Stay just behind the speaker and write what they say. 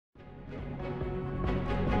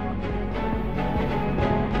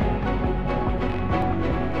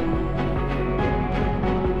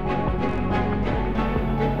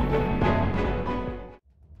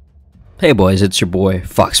Hey boys, it's your boy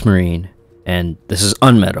Foxmarine, and this is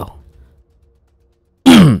UnMetal.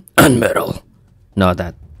 UnMetal. No,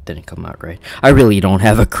 that didn't come out right. I really don't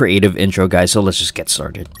have a creative intro, guys, so let's just get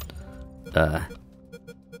started.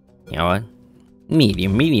 You know what?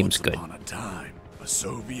 Medium's good. Once upon a time, a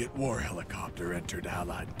Soviet war helicopter entered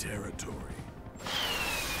Allied territory.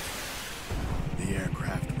 The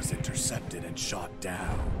aircraft was intercepted and shot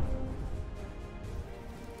down.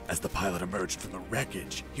 As the pilot emerged from the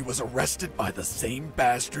wreckage, he was arrested by the same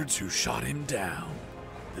bastards who shot him down,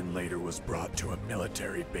 then later was brought to a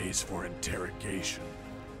military base for interrogation.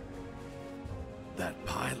 That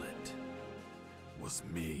pilot was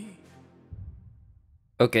me.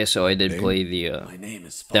 Okay, so I did play the My name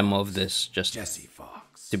is Fox, demo of this, just Jesse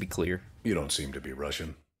Fox. to be clear. You don't seem to be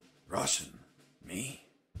Russian. Russian? Me?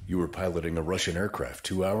 You were piloting a Russian aircraft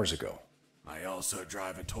 2 hours ago. I also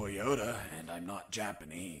drive a Toyota, and I'm not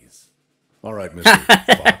Japanese. All right,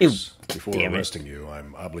 Mr. Fox. Before Damn it. arresting you,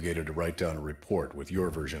 I'm obligated to write down a report with your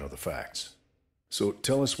version of the facts. So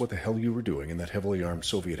tell us what the hell you were doing in that heavily armed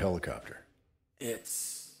Soviet helicopter.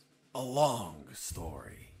 It's a long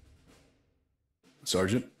story.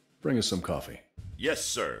 Sergeant, bring us some coffee. Yes,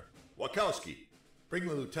 sir. Wachowski, bring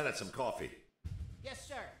the lieutenant some coffee. Yes,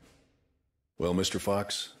 sir. Well, Mr.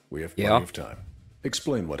 Fox, we have Yeah? plenty of time.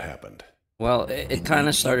 Explain what happened. Well, it kind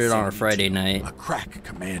of started on a Friday night. A crack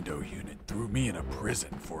commando unit threw me in a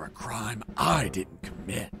prison for a crime I didn't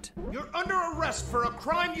commit. You're under arrest for a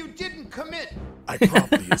crime you didn't commit. I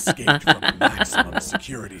promptly escaped from a maximum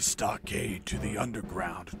security stockade to the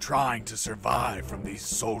underground, trying to survive from these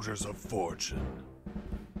soldiers of fortune.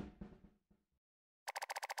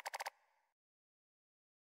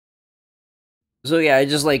 So yeah, I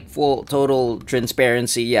just like full total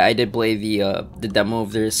transparency. Yeah, I did play the demo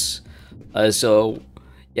of this. So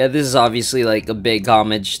yeah, this is obviously like a big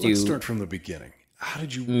homage to Let's start from the beginning. How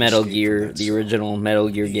did you Metal escape from Gear, that the cell? original Metal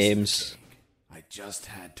Gear Please, games. King, I just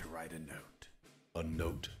had to write a note. A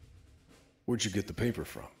note? Where'd you get the paper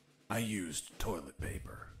from? I used toilet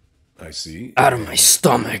paper. I see. Out of my Where'd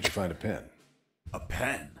stomach. you find a pen? A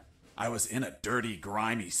pen. I was in a dirty,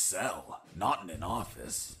 grimy cell, not in an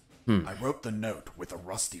office. I wrote the note with a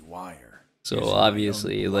rusty wire. So using my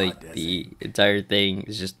obviously, own like blood the entire thing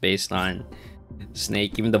is just based on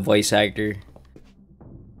Snake, even the voice actor.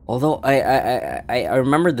 Although I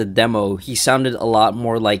remember the demo, he sounded a lot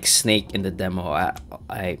more like Snake in the demo.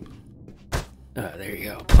 There you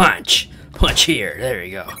go, punch here. There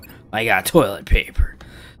you go. I got toilet paper.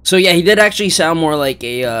 So yeah, he did actually sound more like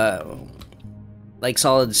a like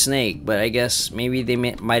Solid Snake, but I guess maybe they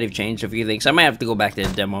might have changed a few things. I might have to go back to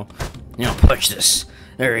the demo. You know, punch this.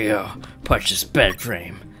 There you go. Punch this bed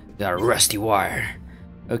frame. Got a rusty wire.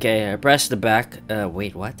 Okay, I pressed the back.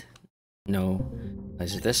 Wait, what? No.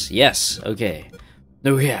 Is it this? Yes. Okay.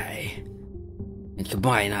 Okay. And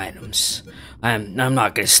combine items. I'm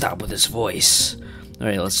not gonna stop with this voice. All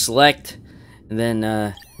right, let's select, and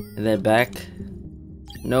then back.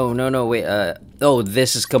 No. Wait. Oh,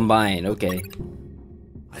 this is combined. Okay.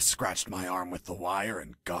 I scratched my arm with the wire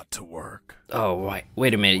and got to work. Oh, right.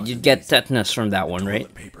 Wait a minute. You get tetanus from that one, right?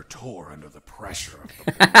 Toilet paper tore under the pressure of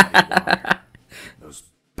the bloody wire. Those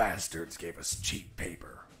bastards gave us cheap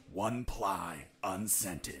paper. One ply,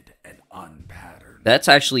 unscented, and unpatterned. That's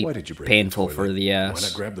actually Why did you break painful the for toilet? the Why ass.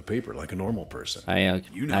 not grab the paper like a normal person? I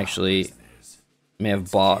You know how actually prison is. may have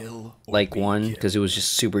It's bought kill or like be one killed. because it was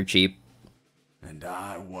just super cheap. And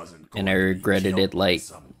I wasn't And going I to be regretted killed it, like- by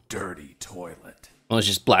some dirty toilet. I was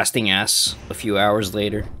just blasting ass a few hours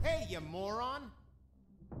later. Hey, you moron.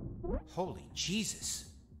 Holy Jesus.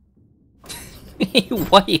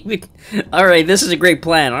 What? Alright, this is a great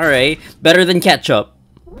plan. Alright. Better than ketchup.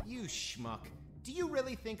 You schmuck. Do you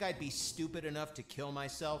really think I'd be stupid enough to kill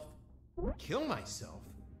myself? Kill myself?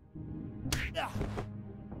 Ah.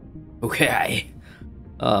 Okay.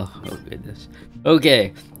 Oh goodness.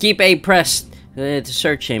 Okay. Keep A pressed to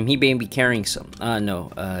search him. He may be carrying some. No.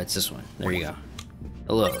 It's this one. There you go.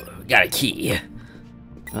 Hello. Got a key.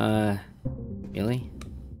 Really?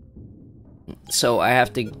 So I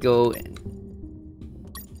have to go.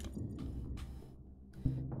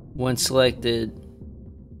 Once selected.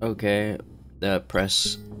 Okay.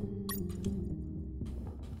 Press.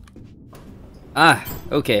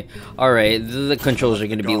 Okay. Alright. The controls are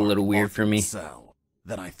gonna be a little weird for me. Cell.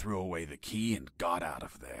 Then I threw away the key and got out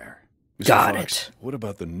of there. Mr. Got Fox, it. What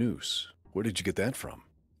about the noose? Where did you get that from?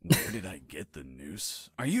 Where did I get the noose?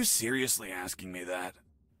 Are you seriously asking me that?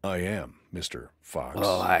 I am, Mr. Fox.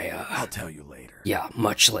 Oh, I'll tell you later. yeah,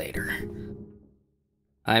 much later.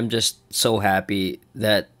 I'm just so happy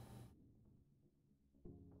that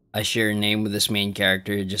I share a name with this main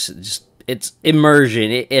character. It It's immersion.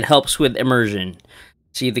 It helps with immersion.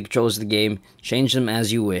 See the controls of the game. Change them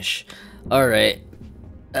as you wish. Alright.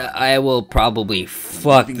 I will probably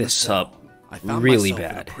fuck this up really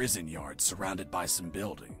bad. In a prison yard surrounded by some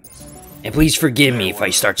buildings. And please forgive me if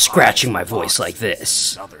I start scratching my voice like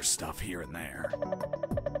this. Other stuff here and there.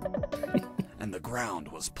 And the ground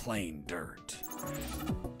was plain dirt.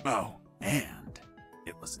 Oh, and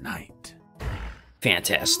it was night.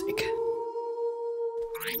 Fantastic.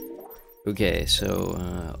 Okay,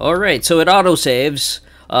 so, alright, so it auto-saves.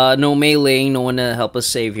 No meleeing, no one to help us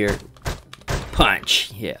save here.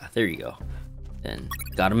 Punch. Yeah, there you go. Then,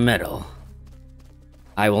 got a medal.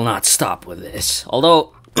 I will not stop with this.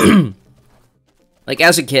 Although, like,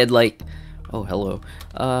 as a kid, like... Oh, hello.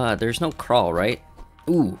 There's no crawl, right?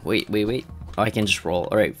 Ooh, wait. Oh, I can just roll.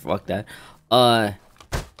 Alright, fuck that.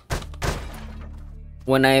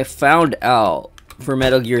 When I found out for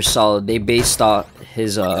Metal Gear Solid, they based off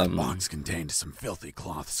his, That box contained some filthy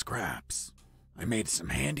cloth scraps. I made some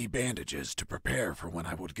handy bandages to prepare for when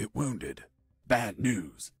I would get wounded. Bad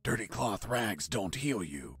news. Dirty cloth rags don't heal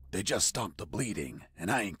you. They just stop the bleeding,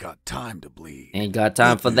 and I ain't got time to bleed. Ain't got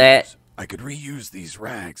time for that. I could reuse these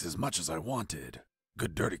rags as much as I wanted.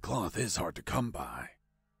 Good dirty cloth is hard to come by.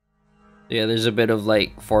 Yeah, there's a bit of,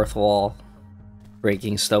 like, fourth wall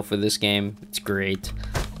breaking stuff with this game. It's great.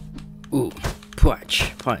 Ooh,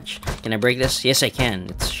 punch. Can I break this? Yes, I can.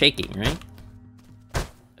 It's shaking, right?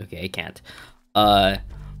 Okay, I can't.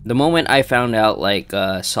 The moment I found out, like,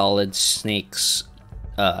 Solid Snake's,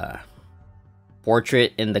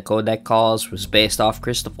 portrait in the codec calls was based off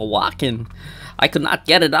Christopher Walken, I could not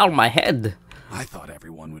get it out of my head. I thought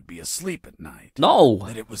everyone would be asleep at night. No,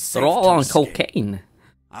 that it was they're safe all to on escape. cocaine.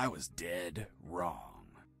 I was dead wrong.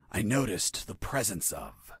 I noticed the presence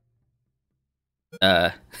of...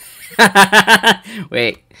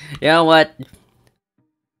 Wait, you know what?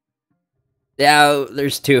 Yeah,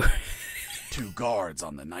 there's two. 2 guards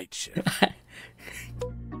on the night shift.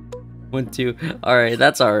 1, 2. Alright,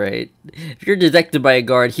 that's alright. If you're detected by a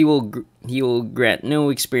guard, he will grant no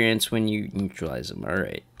experience when you neutralize him.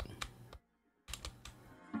 Alright.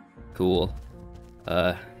 Cool.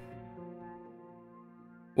 What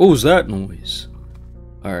was that noise?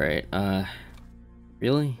 Alright,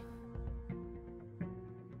 really?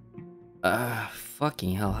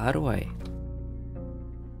 Fucking hell, how do I...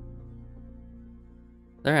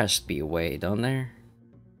 There has to be a way, don't there?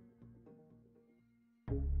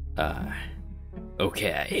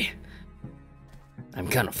 Okay. I'm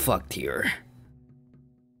kinda fucked here.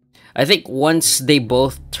 I think once they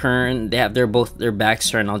both turn, they have their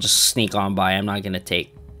backs turned, I'll just sneak on by. I'm not gonna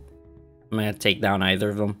take down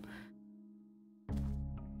either of them.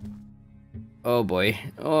 Oh boy.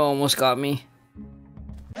 Oh, almost got me.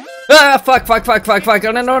 Ah, fuck.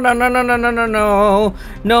 Oh, no.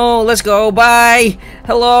 No, let's go. Bye.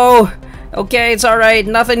 Hello. Okay, it's alright.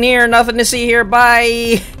 Nothing here. Nothing to see here.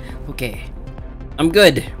 Bye. Okay. I'm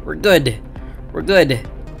good. We're good.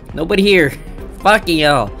 Nobody here. Fucking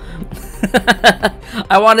hell.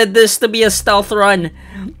 I wanted this to be a stealth run.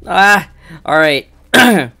 Alright.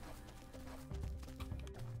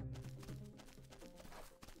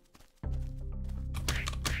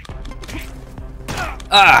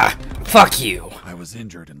 Fuck you. I was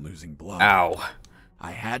injured and losing blood. Ow.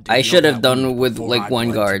 I should have done with like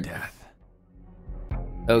one guard.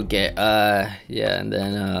 Okay, yeah, and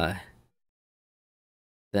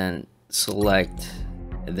then select,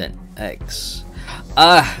 and then X.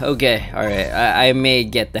 Okay, alright, I may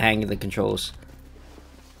get the hang of the controls.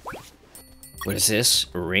 What is this?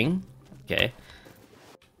 A ring? Okay.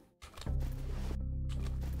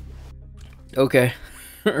 Okay.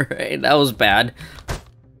 Alright, that was bad.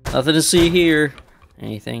 Nothing to see here.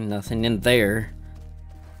 Anything? Nothing in there.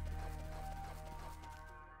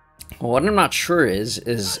 What I'm not sure is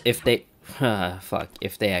if they...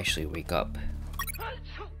 if they actually wake up.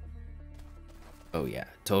 Oh yeah,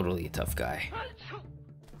 totally a tough guy.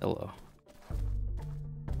 Hello.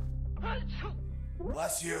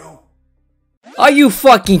 Bless you. Are you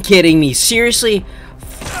fucking kidding me? Seriously?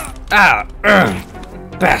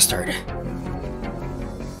 Bastard.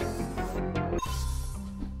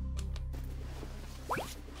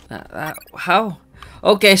 How?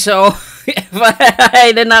 Okay, so if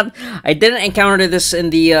I didn't encounter this in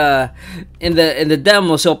the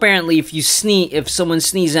demo. So apparently, if someone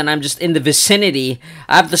sneezes and I'm just in the vicinity,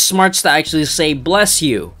 I have the smarts to actually say "bless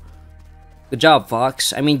you." Good job,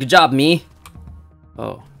 Fox. I mean, good job, me.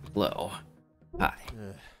 Oh, hello. Hi.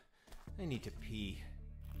 I need to pee.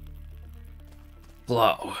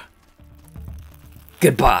 Hello.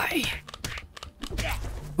 Goodbye.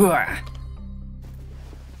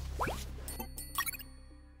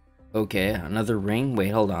 Okay, another ring. Wait,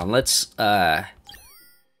 hold on. Let's, what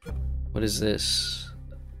is this?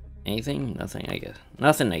 Anything? Nothing, I guess.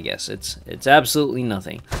 Nothing, I guess. It's absolutely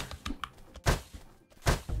nothing.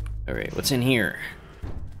 Alright, what's in here?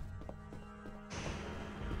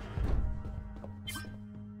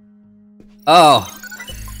 Oh!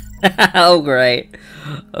 Oh, great.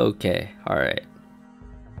 Okay, alright.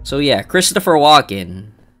 So yeah, Christopher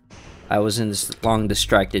Walken. I was in this long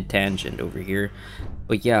distracted tangent over here.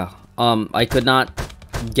 But yeah, I could not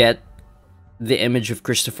get the image of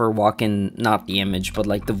Christopher Walken, not the image, but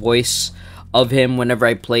like the voice of him whenever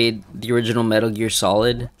I played the original Metal Gear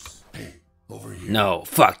Solid. Hey, over here. No,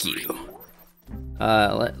 fuck you.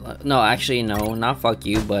 No, actually, no, not fuck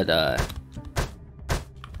you, but,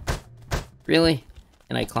 really?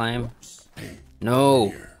 Can I climb? Hey,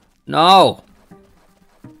 No. No!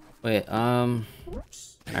 Wait, I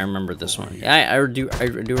remember this one. Yeah, I do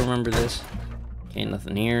remember this. Okay,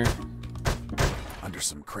 nothing here. Under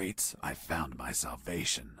some crates, I found my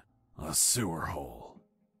salvation. A sewer hole.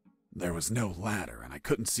 There was no ladder, and I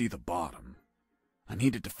couldn't see the bottom. I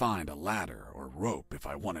needed to find a ladder or rope if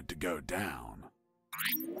I wanted to go down.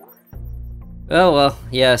 Oh, well,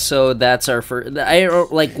 yeah, so that's our first...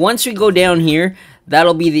 like, once we go down here,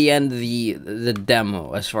 that'll be the end of the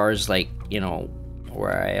demo, as far as, like, you know,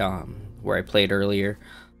 where I played earlier.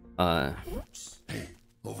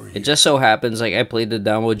 It just so happens, like, I played the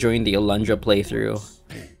demo during the Alundra playthrough.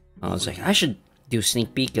 I was like, I should do a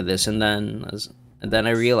sneak peek of this, and then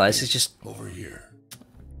I realized it's just... Over here.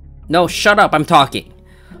 No, shut up, I'm talking!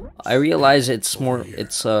 I realize it's more...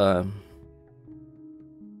 It's,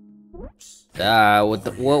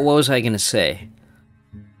 what was I gonna say?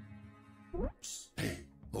 Hey,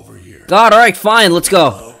 over here. God, alright, fine, let's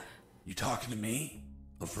go! Hello? You talking to me?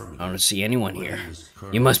 Affirmative. I don't see anyone here.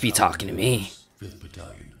 You must be talking to me. 5th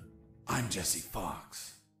Battalion. I'm Jesse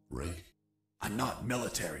Fox. Rank? I'm not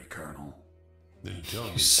military, Colonel. Then tell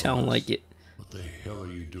me. You sound like it. What the hell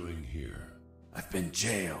are you doing here? I've been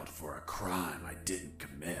jailed for a crime I didn't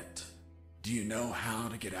commit. Do you know how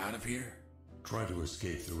to get out of here? Try to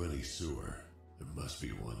escape through any sewer. There must be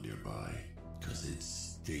one nearby. 'Cause it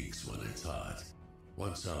stinks when it's hot.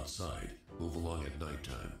 Once outside, move along at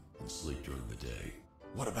nighttime and sleep during the day.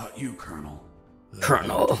 What about you, Colonel?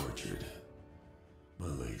 Colonel. I'm tortured. My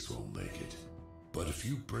legs won't make it. But if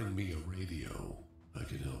you bring me a radio, I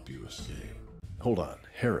can help you escape. Hold on.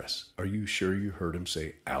 Harris. Are you sure you heard him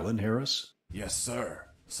say Alan Harris? Yes, sir.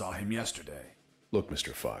 Saw him yesterday. Look,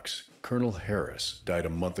 Mr. Fox. Colonel Harris died a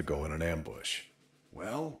month ago in an ambush.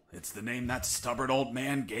 Well, it's the name that stubborn old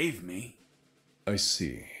man gave me. I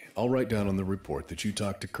see. I'll write down on the report that you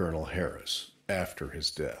talked to Colonel Harris after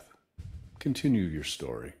his death. Continue your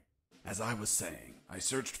story. As I was saying, I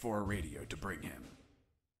searched for a radio to bring him.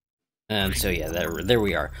 So yeah, there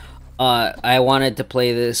we are. I wanted to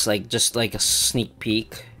play this like just like a sneak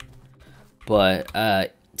peek, but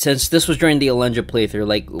since this was during the Alundra playthrough,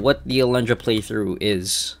 like what the Alundra playthrough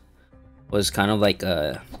was kind of like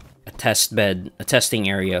a test bed, a testing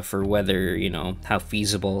area for whether, you know, how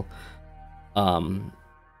feasible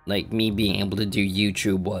like me being able to do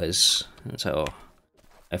YouTube was. And so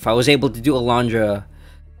if I was able to do Alundra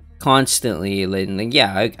constantly, then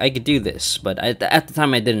yeah, I could do this. But at the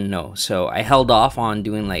time I didn't know, so I held off on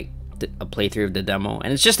doing like a playthrough of the demo.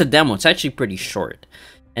 And it's just a demo, it's actually pretty short,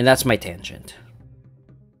 and that's my tangent.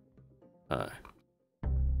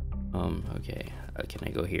 Okay, can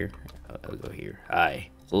I go here? I'll go here. Hi,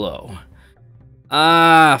 hello.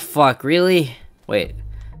 Fuck, really? Wait,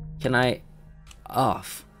 can I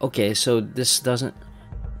off? Okay, so this doesn't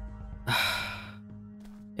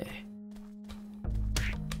okay.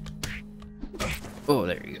 Oh,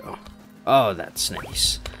 there you go. Oh, that's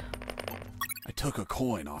nice. I took a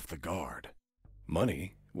coin off the guard.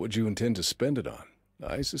 Money? What'd you intend to spend it on?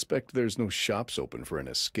 I suspect there's no shops open for an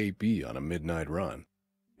escapee on a midnight run.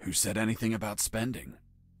 Who said anything about spending?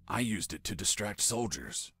 I used it to distract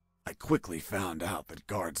soldiers. I quickly found out that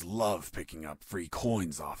guards love picking up free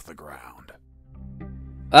coins off the ground.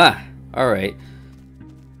 Ah, alright.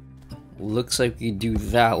 Looks like we do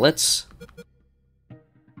that. Let's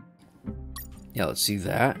do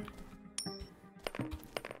that.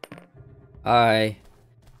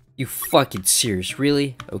 You fucking serious?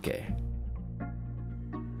 Really? Okay.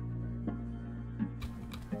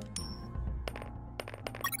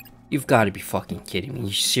 You've got to be fucking kidding me.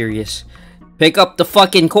 You serious? Pick up the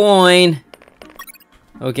fucking coin!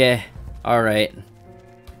 Okay. Alright.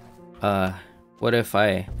 What if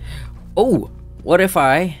I... Oh! What if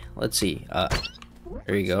I... Let's see.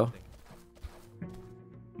 There you go.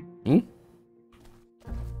 Hmm?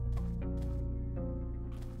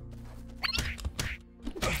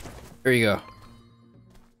 There you go.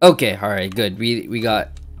 Okay, alright, good. We got...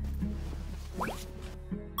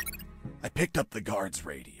 I picked up the guard's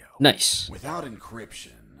radio. Nice. Without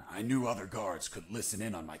encryption, I knew other guards could listen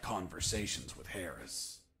in on my conversations with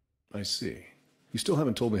Harris. I see. You still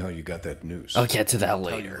haven't told me how you got that news. I'll get to that Tell you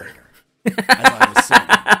later. As I was saying,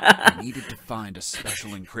 I needed to find a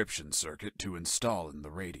special encryption circuit to install in the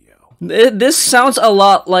radio. This sounds a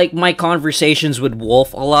lot like my conversations with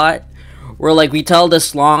Wolf a lot. Where, like, we tell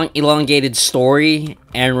this long, elongated story,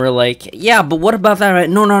 and we're like, yeah, but what about that?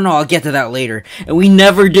 No, I'll get to that later. And we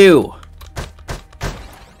never do.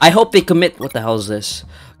 I hope they commit... What the hell is this?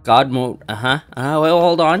 God mode. Well,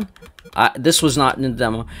 hold on. This was not in the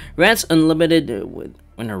demo. Grants unlimited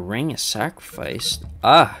when a ring is sacrificed.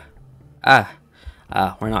 We're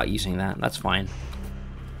not using that. That's fine.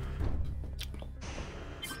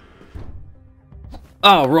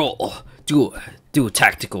 Oh, roll. Do a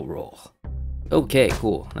tactical roll. Okay,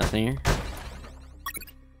 cool. Nothing here.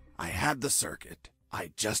 I had the circuit.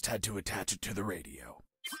 I just had to attach it to the radio.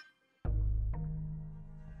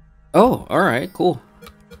 Oh, alright, cool.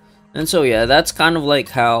 And so, yeah, that's kind of like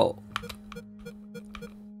how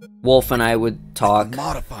Wolf and I would talk. With a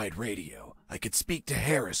modified radio, I could speak to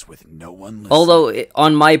Harris with no one listening. Although,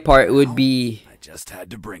 on my part, it would be... I just had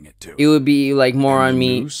to bring it to him. It would be, like, more on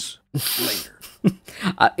me... Later.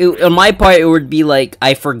 On my part, it would be like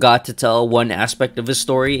I forgot to tell one aspect of his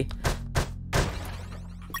story.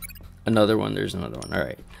 Another one. There's another one. All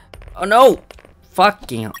right. Oh no!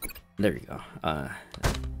 Fucking hell. There you go. All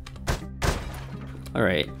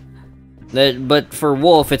right. But for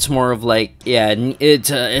Wolf, it's more of like, yeah,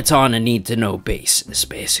 it's on a need-to-know basis,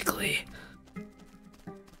 basically.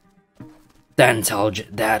 That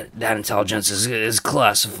intelligence is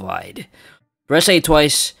classified. Press A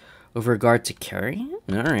twice. With regard to carrying?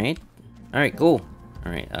 Alright. Alright, cool.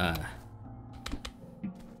 Alright,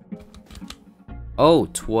 Oh,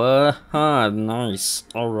 nice.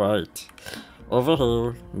 Alright. Over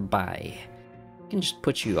here. Bye. I can just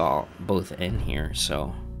put you all both in here,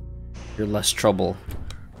 so you're less trouble.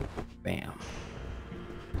 Bam.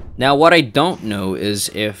 Now, what I don't know is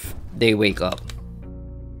if they wake up.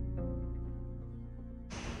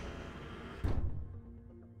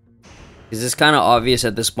 Because it's kind of obvious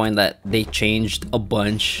at this point that they changed a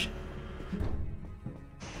bunch.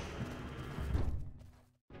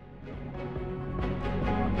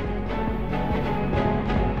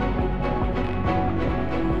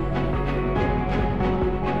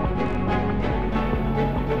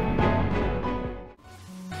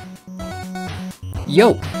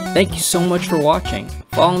 Yo, thank you so much for watching.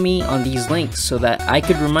 Follow me on these links so that I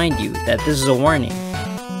could remind you that this is a warning,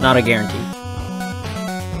 not a guarantee.